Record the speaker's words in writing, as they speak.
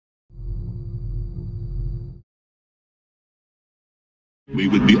We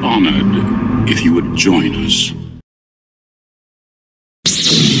would be honored if you would join us.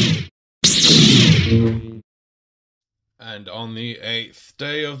 And on the 8th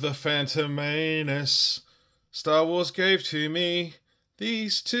day of the Phantom Maynace, Star Wars gave to me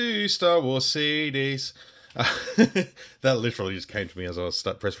these 2 Star Wars CDs. That literally just came to me as I was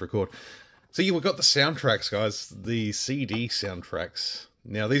press record. So yeah, we've got the soundtracks, guys. The CD soundtracks.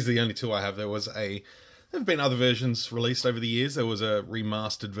 Now, these are the only 2 I have. There have been other versions released over the years. There was a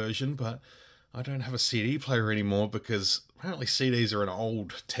remastered version, but I don't have a CD player anymore because apparently CDs are an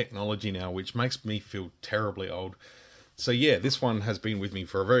old technology now, which makes me feel terribly old. So yeah, this one has been with me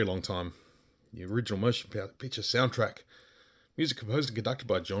for a very long time. The original motion picture soundtrack. Music composed and conducted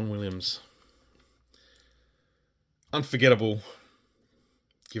by John Williams. Unforgettable,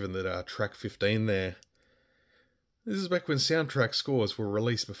 given that track 15 there. This is back when soundtrack scores were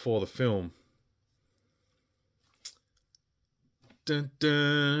released before the film. Dun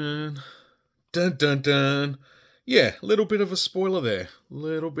dun. Dun dun dun. Yeah, a little bit of a spoiler there.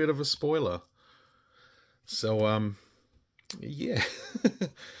 Little bit of a spoiler. So, yeah.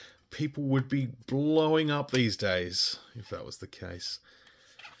 People would be blowing up these days if that was the case.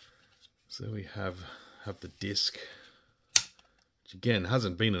 So we have the disc, which again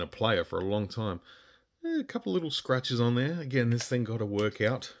hasn't been in a player for a long time. A couple little scratches on there. Again, this thing got to work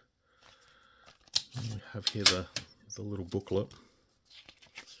out. And we have here the little booklet,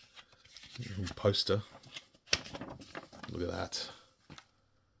 little poster. Look at that.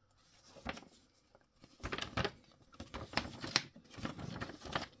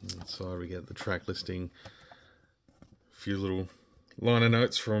 Inside we get the track listing, a few little liner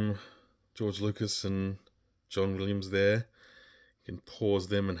notes from George Lucas and John Williams there. You can pause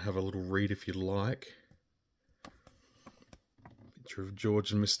them and have a little read if you like. Picture of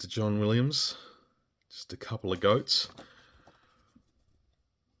George and Mr. John Williams. Just a couple of goats.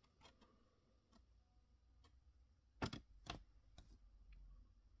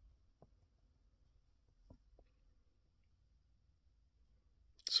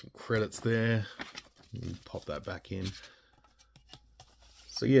 Some credits there. Pop that back in.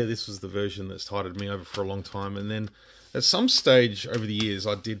 So yeah, this was the version that's tided me over for a long time. And then at some stage over the years,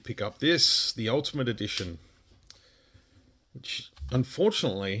 I did pick up this, the Ultimate Edition, which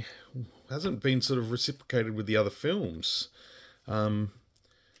unfortunately hasn't been sort of reciprocated with the other films. My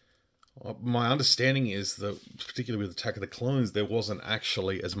understanding is that, particularly with Attack of the Clones, there wasn't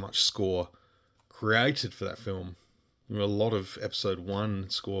actually as much score created for that film. A lot of Episode 1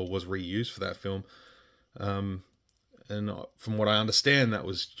 score was reused for that film. And from what I understand, that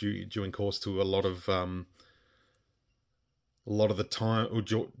was due in course to a lot of the time, or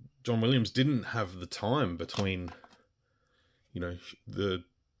John Williams didn't have the time between, the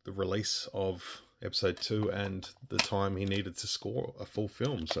release of Episode 2 and the time he needed to score a full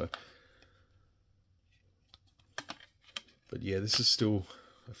film. So, but yeah, this is still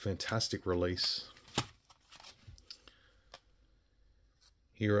a fantastic release.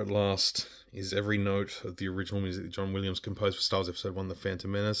 Here at last is every note of the original music that John Williams composed for Star Wars Episode 1, The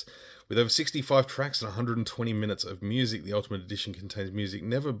Phantom Menace. With over 65 tracks and 120 minutes of music, the Ultimate Edition contains music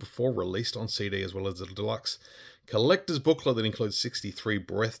never before released on CD, as well as a deluxe collector's booklet that includes 63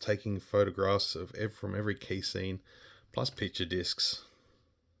 breathtaking photographs from every key scene, plus picture discs.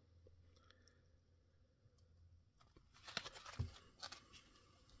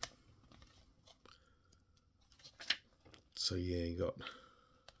 So yeah, you got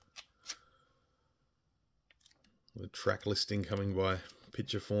the track listing coming by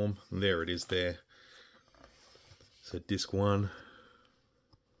picture form. And there it is there. So disc 1.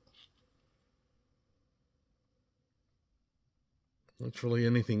 Literally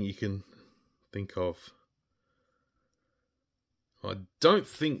anything you can think of. I don't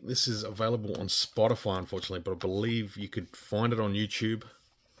think this is available on Spotify, unfortunately, but I believe you could find it on YouTube.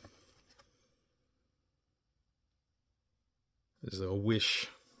 There's a wish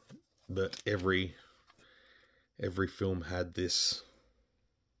that every film had this.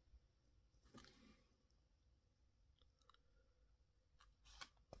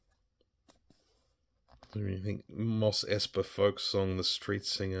 I think Mos Espa folk song, The Street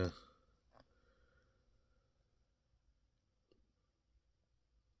Singer.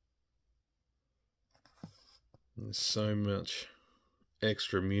 There's so much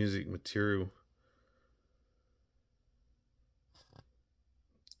extra music material.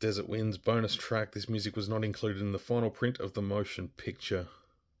 Desert Winds bonus track. This music was not included in the final print of the motion picture.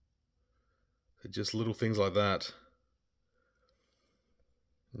 Just little things like that.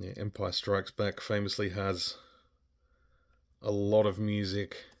 Yeah, Empire Strikes Back famously has a lot of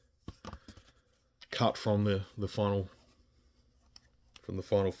music cut from the final from the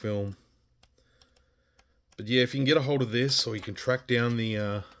final film. But yeah, if you can get a hold of this, or you can track down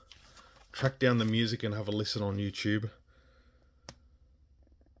the music and have a listen on YouTube.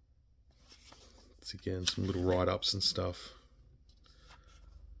 It's again some little write-ups and stuff.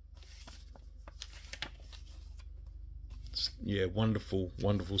 Yeah, wonderful,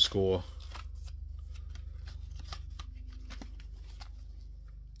 wonderful score.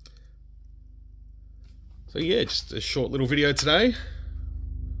 So yeah, just a short little video today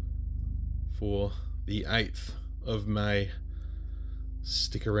for the 8th of May.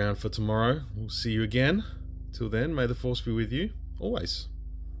 Stick around for tomorrow. We'll see you again. Till then, may the force be with you, always.